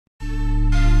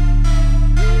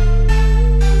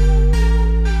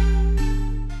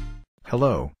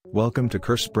Hello, welcome to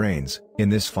Curse Brains. In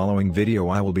this following video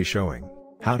I will be showing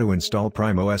how to install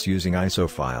PrimeOS using ISO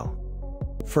file.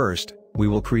 First, we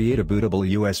will create a bootable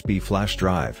USB flash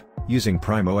drive using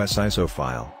PrimeOS ISO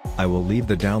file. I will leave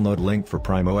the download link for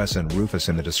PrimeOS and Rufus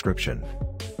in the description.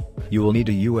 You will need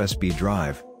a USB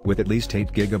drive with at least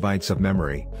 8 GB of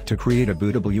memory to create a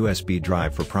bootable USB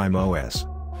drive for PrimeOS.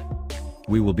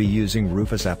 We will be using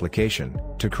Rufus application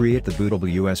to create the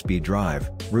bootable USB drive.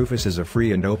 Rufus is a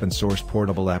free and open source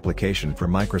portable application for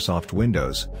Microsoft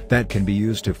Windows that can be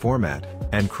used to format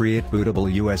and create bootable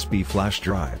USB flash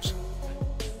drives.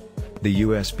 The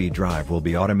USB drive will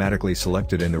be automatically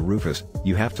selected in the Rufus.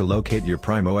 You have to locate your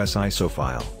PrimeOS ISO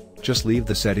file. Just leave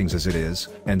the settings as it is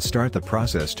and start the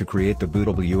process to create the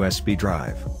bootable USB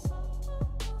drive.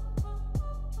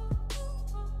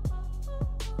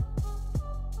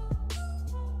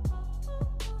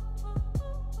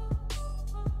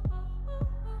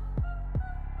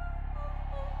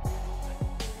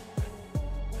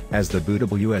 As the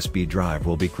bootable USB drive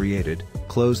will be created,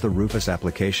 close the Rufus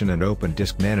application and open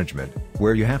Disk Management,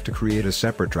 where you have to create a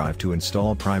separate drive to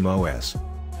install PrimeOS.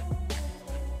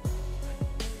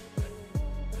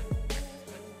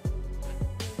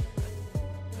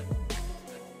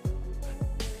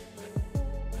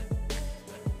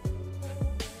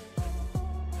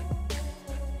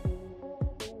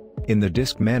 In the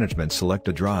Disk Management, select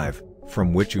a drive,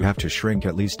 from which you have to shrink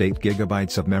at least 8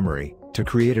 GB of memory, to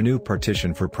create a new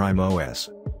partition for PrimeOS.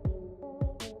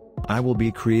 I will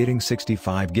be creating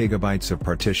 65 GB of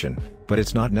partition, but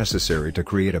it's not necessary to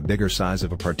create a bigger size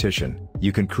of a partition.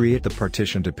 You can create the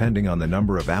partition depending on the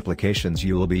number of applications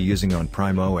you will be using on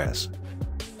PrimeOS.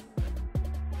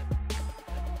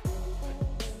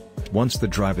 Once the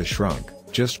drive is shrunk,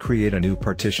 just create a new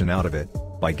partition out of it,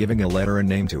 by giving a letter and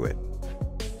name to it.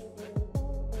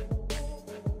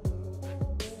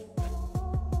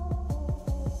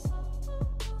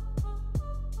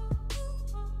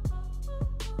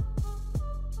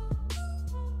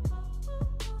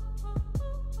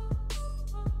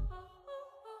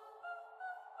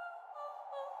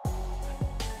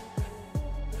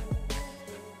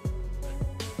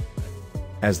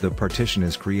 As the partition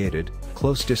is created,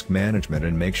 close Disk Management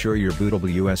and make sure your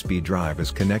bootable USB drive is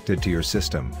connected to your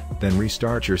system, then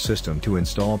restart your system to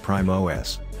install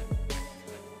PrimeOS.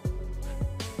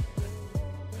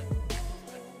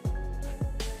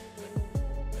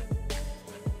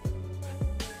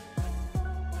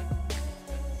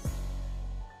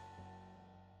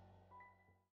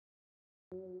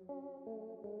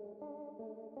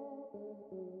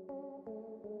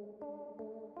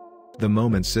 The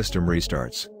moment system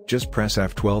restarts, just press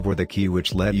F12 or the key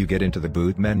which let you get into the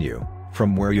boot menu,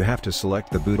 from where you have to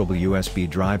select the bootable USB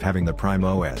drive having the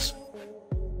PrimeOS.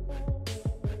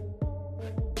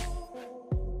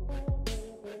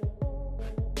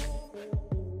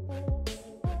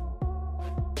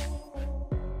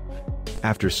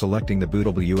 After selecting the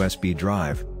bootable USB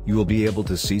drive, you will be able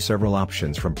to see several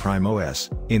options from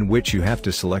PrimeOS, in which you have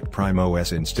to select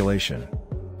PrimeOS installation.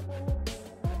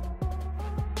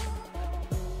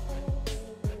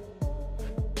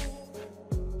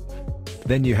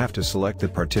 Then you have to select the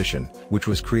partition, which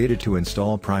was created to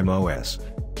install PrimeOS.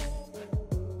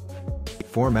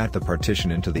 Format the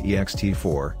partition into the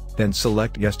ext4, then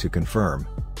select Yes to confirm.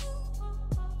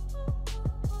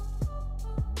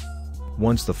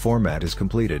 Once the format is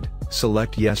completed,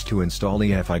 select Yes to install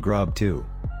EFI-grub2.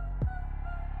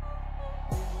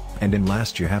 And in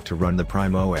last you have to run the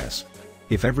PrimeOS.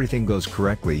 If everything goes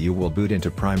correctly you will boot into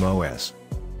PrimeOS.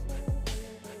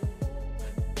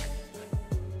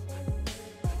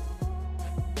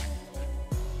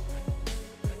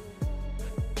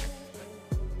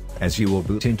 As you will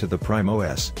boot into the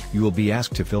PrimeOS, you will be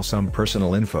asked to fill some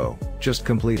personal info. Just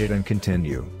complete it and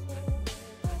continue.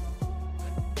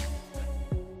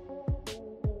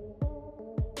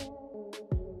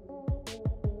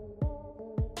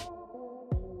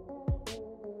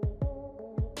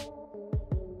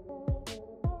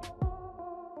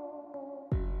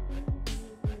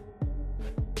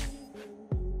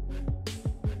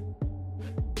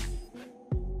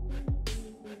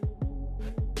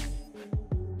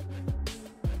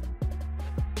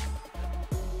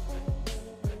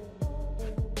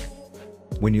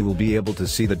 When you will be able to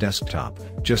see the desktop,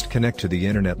 just connect to the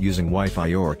internet using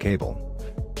Wi-Fi or cable.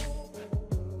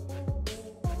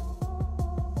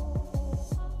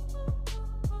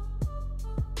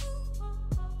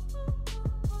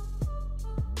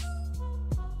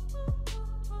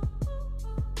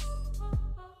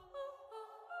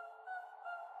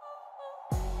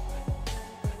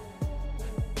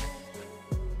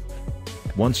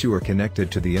 Once you are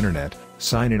connected to the internet,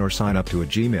 sign in or sign up to a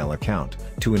Gmail account,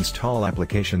 to install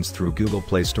applications through Google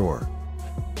Play Store.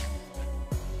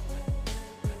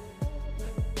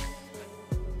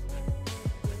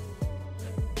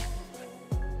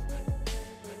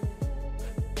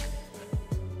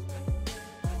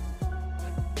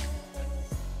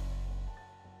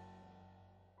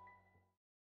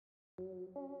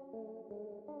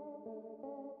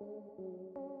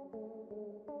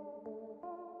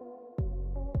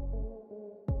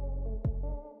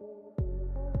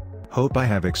 Hope I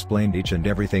have explained each and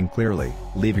everything clearly.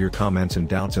 Leave your comments and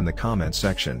doubts in the comments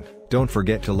section. Don't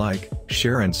forget to like,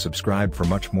 share and subscribe for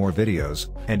much more videos,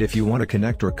 and if you want to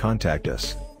connect or contact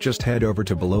us, just head over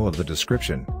to below of the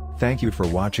description. Thank you for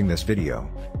watching this video.